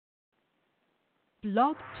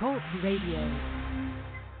Blog Talk Radio.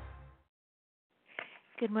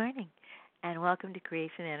 Good morning, and welcome to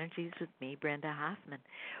Creation Energies with me, Brenda Hoffman.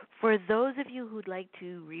 For those of you who'd like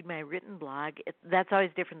to read my written blog, that's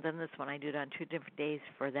always different than this one. I do it on 2 different days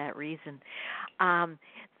for that reason.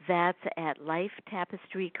 That's at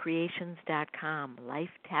lifetapestrycreations.com,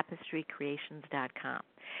 lifetapestrycreations.com.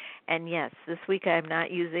 And yes, this week I'm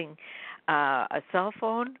not using a cell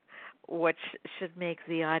phone, which should make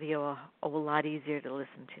the audio a lot easier to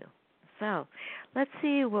listen to. So let's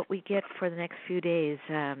see what we get for the next few days.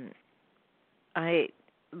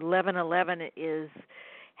 11/11 is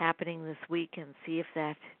happening this week, and see if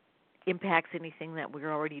that impacts anything that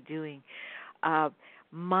we're already doing.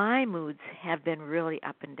 My moods have been really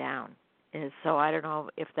up and down, and so I don't know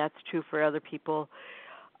if that's true for other people,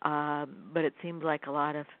 but it seems like a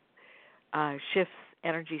lot of shifts,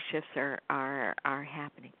 energy shifts, are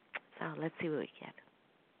happening. So let's see what we get.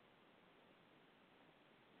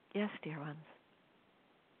 Yes, dear ones.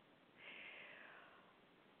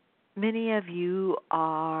 Many of you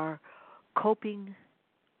are coping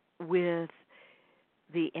with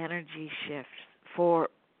the energy shifts, for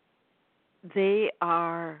they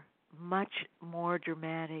are much more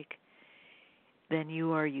dramatic than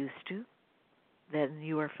you are used to, than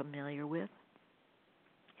you are familiar with.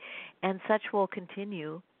 And such will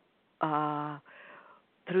continue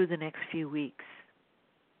through the next few weeks.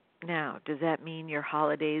 Now, does that mean your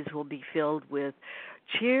holidays will be filled with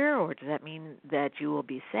cheer, or does that mean that you will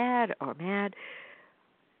be sad or mad?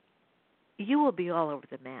 You will be all over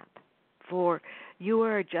the map, for you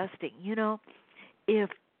are adjusting. You know,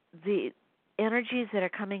 if the energies that are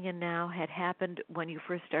coming in now had happened when you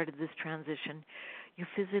first started this transition, you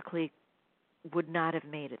physically would not have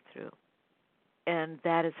made it through. And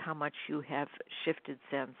that is how much you have shifted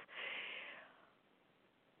since.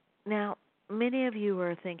 Now, many of you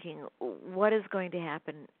are thinking, what is going to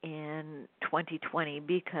happen in 2020?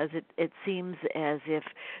 Because it seems as if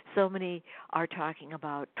so many are talking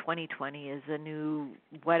about 2020 as a new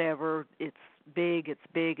whatever. It's big, it's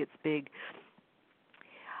big, it's big.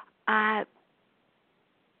 It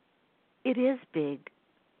is big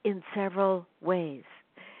in several ways.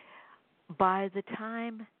 By the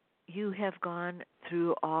time you have gone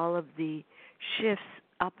through all of the shifts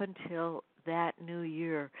up until that new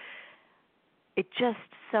year, it just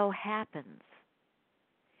so happens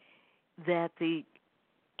that the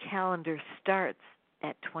calendar starts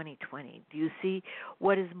at 2020. Do you see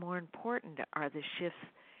what is more important are the shifts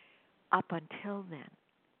up until then?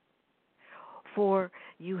 For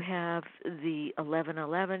you have the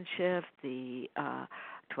 11/11 shift, the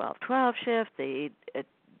 12/12 shift, the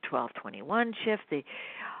 12/21 shift,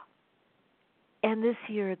 and this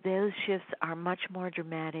year those shifts are much more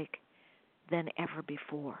dramatic than ever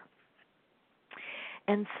before.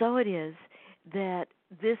 And so it is that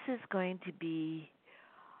this is going to be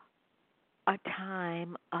a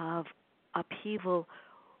time of upheaval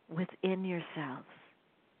within yourselves.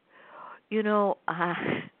 You know,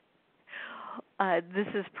 this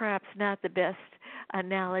is perhaps not the best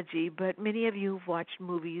analogy, but many of you have watched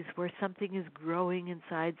movies where something is growing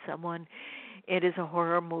inside someone. It is a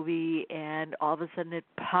horror movie, and all of a sudden it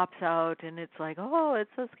pops out, and it's like, oh,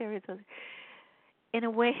 it's so scary. It's so scary. In a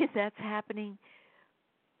way, that's happening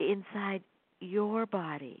inside your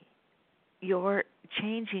body. You're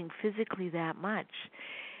changing physically that much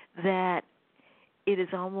that it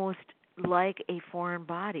is almost like a foreign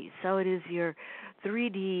body. So it is your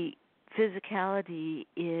 3D physicality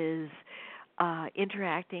is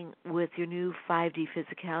interacting with your new 5D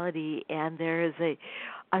physicality, and there is a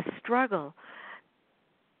struggle,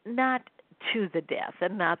 not to the death,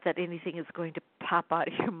 and not that anything is going to pop out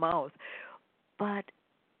of your mouth, but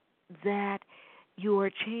that you are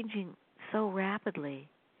changing so rapidly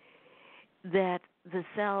that the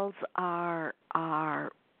cells are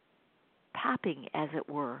popping, as it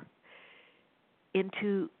were,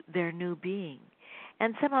 into their new being.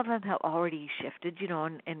 And some of them have already shifted, you know,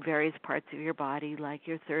 in various parts of your body, like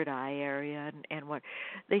your third eye area, and what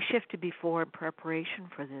they shifted before in preparation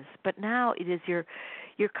for this. But now it is your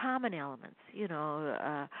common elements, you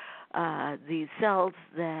know, the cells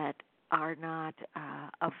that are not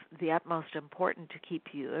of the utmost importance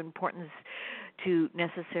to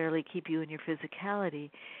necessarily keep you in your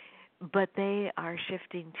physicality, but they are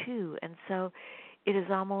shifting too. And so it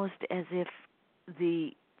is almost as if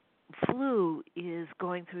the flu is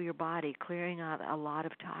going through your body, clearing out a lot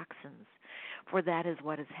of toxins, for that is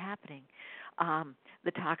what is happening.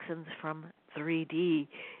 The toxins from 3D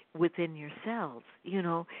within your cells. You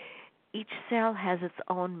know, each cell has its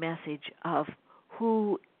own message of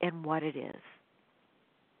who and what it is.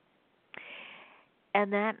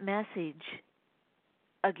 And that message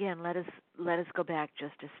again, let us go back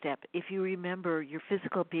just a step. If you remember, your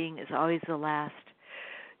physical being is always the last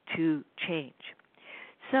to change.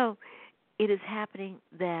 So it is happening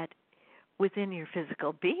that within your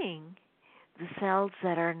physical being, the cells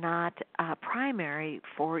that are not primary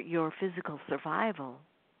for your physical survival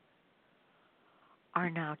are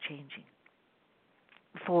now changing.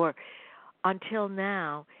 For until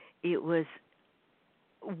now, it was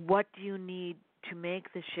what do you need to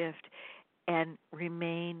make the shift and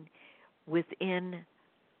remain within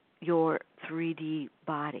your 3D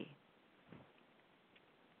body.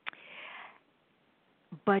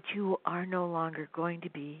 But you are no longer going to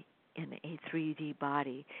be in a 3D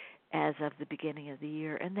body as of the beginning of the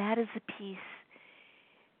year. And that is a piece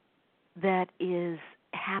that is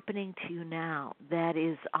happening to you now, that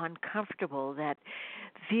is uncomfortable, that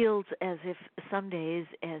feels as if some days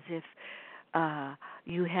as if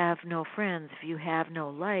you have no friends, you have no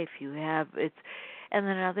life, and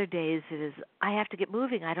then other days it is, I have to get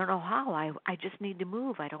moving, I don't know how, I just need to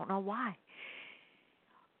move, I don't know why.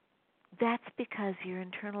 That's because your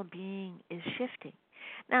internal being is shifting.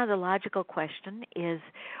 Now the logical question is,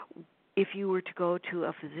 if you were to go to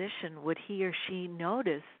a physician, would he or she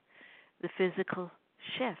notice the physical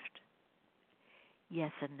shift?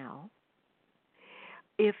 Yes and no.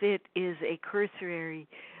 If it is a cursory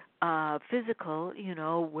physical,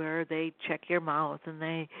 where they check your mouth and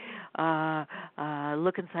they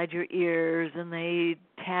look inside your ears and they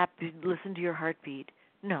tap, listen to your heartbeat,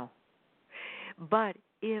 no. But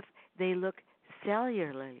if they look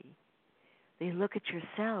cellularly, they look at your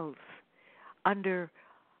cells under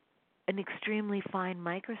an extremely fine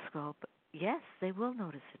microscope, yes, they will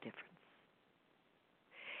notice a difference.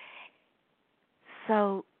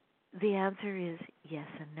 So the answer is yes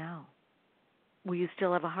and no. Will you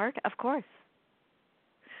still have a heart? Of course.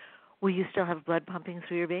 Will you still have blood pumping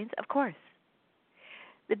through your veins? Of course.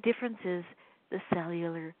 The difference is the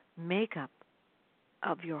cellular makeup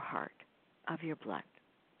of your heart, of your blood.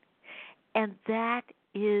 And that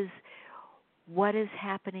is what is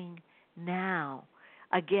happening now.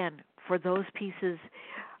 Again, for those pieces,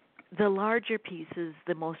 the larger pieces,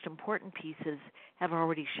 the most important pieces, have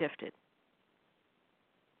already shifted.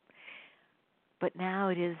 But now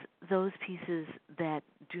it is those pieces that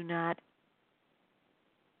do not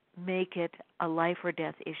make it a life or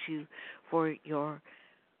death issue for your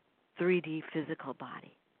 3D physical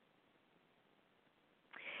body.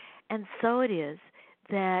 And so it is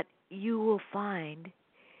that you will find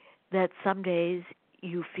that some days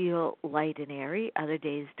you feel light and airy, other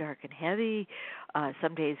days dark and heavy,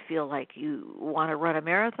 some days feel like you want to run a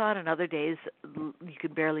marathon, and other days you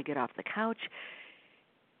can barely get off the couch.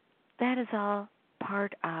 That is all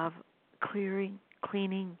part of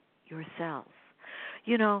cleaning your cells.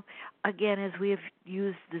 Again, as we have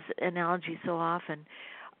used this analogy so often,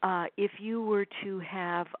 if you were to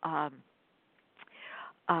have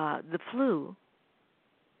the flu,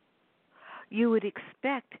 you would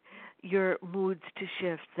expect your moods to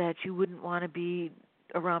shift, that you wouldn't want to be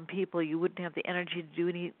around people, you wouldn't have the energy to do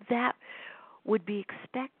any. That would be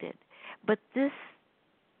expected. But this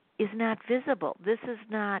is not visible. This is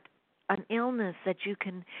not an illness that you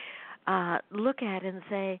can look at and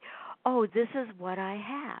say, oh, this is what I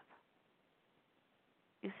have.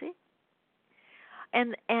 You see?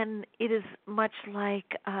 And it is much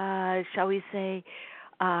like, shall we say,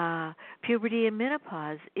 puberty and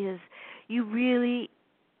menopause, is you really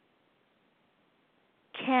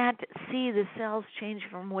can't see the cells change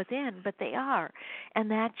from within, but they are.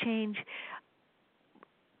 And that change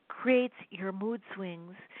creates your mood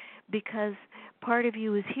swings, because part of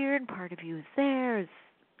you is here and part of you is there.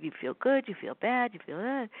 You feel good, you feel bad, you feel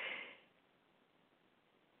the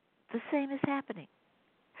same is happening.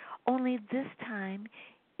 Only this time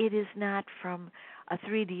it is not from a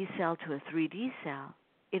 3D cell to a 3D cell.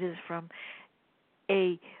 It is from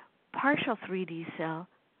a partial 3D cell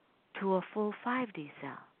to a full 5D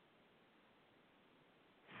cell.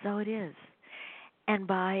 So it is. And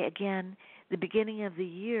by, again, the beginning of the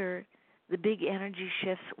year, the big energy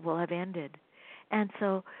shifts will have ended. And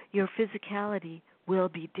so your physicality will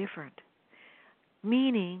be different.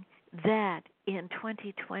 Meaning that in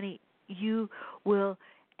 2020, you will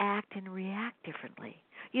act and react differently.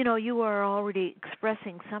 You are already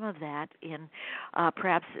expressing some of that in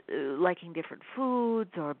perhaps liking different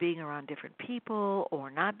foods, or being around different people, or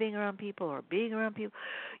not being around people, or being around people.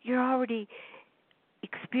 You're already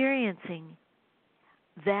experiencing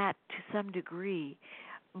that to some degree.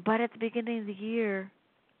 But at the beginning of the year,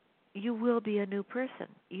 you will be a new person.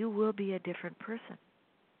 You will be a different person.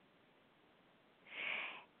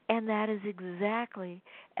 And that is exactly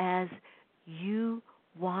as you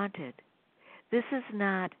wanted. This is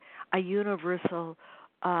not a universal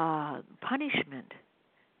punishment.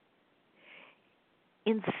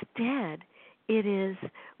 Instead, it is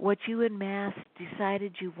what you en masse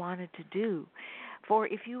decided you wanted to do. For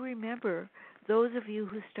if you remember, those of you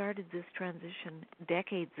who started this transition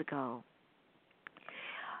decades ago,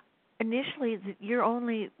 initially your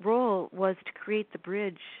only role was to create the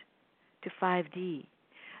bridge to 5D.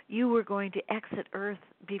 You were going to exit Earth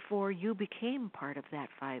before you became part of that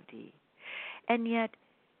 5D. And yet,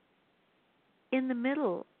 in the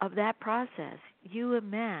middle of that process, you en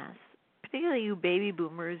masse, particularly you baby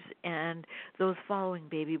boomers and those following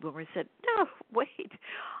baby boomers, said, no, wait,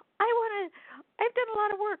 I've done a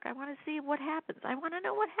lot of work. I want to see what happens. I want to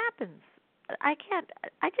know what happens. I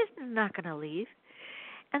just am not going to leave.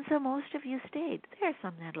 And so most of you stayed. There's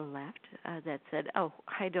some that left that said, oh,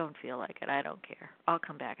 I don't feel like it. I don't care. I'll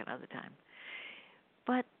come back another time.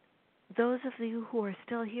 But those of you who are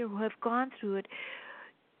still here, who have gone through it,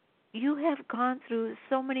 you have gone through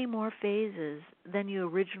so many more phases than you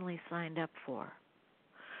originally signed up for.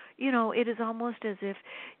 You know, it is almost as if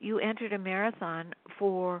you entered a marathon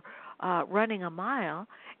for running a mile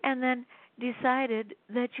and then decided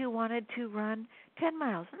that you wanted to run 10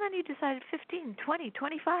 miles. And then you decided 15, 20,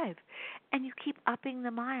 25. And you keep upping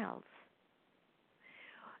the miles.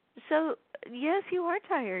 So, yes, you are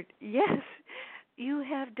tired. Yes, you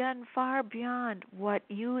have done far beyond what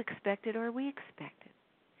you expected or we expected.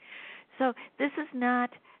 So this is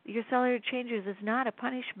not, your cellular changes is not a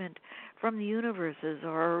punishment from the universes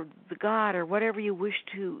or the God or whatever you wish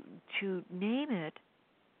to name it.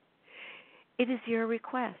 It is your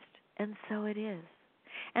request, and so it is.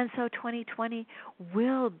 And so 2020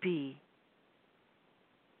 will be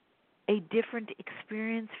a different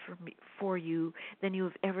experience for you than you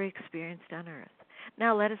have ever experienced on Earth.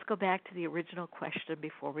 Now let us go back to the original question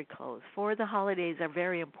before we close. For the holidays are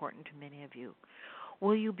very important to many of you.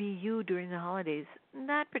 Will you be you during the holidays?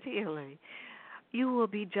 Not particularly. You will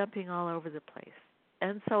be jumping all over the place.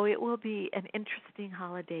 And so it will be an interesting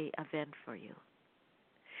holiday event for you.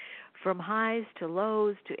 From highs to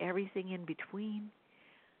lows to everything in between.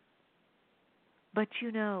 But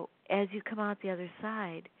you know, as you come out the other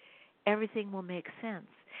side, everything will make sense.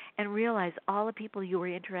 And realize all the people you are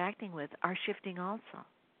interacting with are shifting also.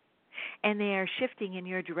 And they are shifting in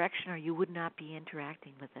your direction or you would not be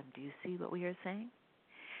interacting with them. Do you see what we are saying?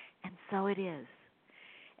 And so it is,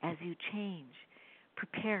 as you change,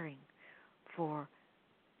 preparing for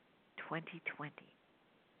 2020.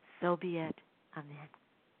 So be it. Amen.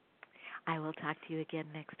 I will talk to you again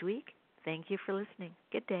next week. Thank you for listening.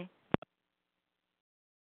 Good day.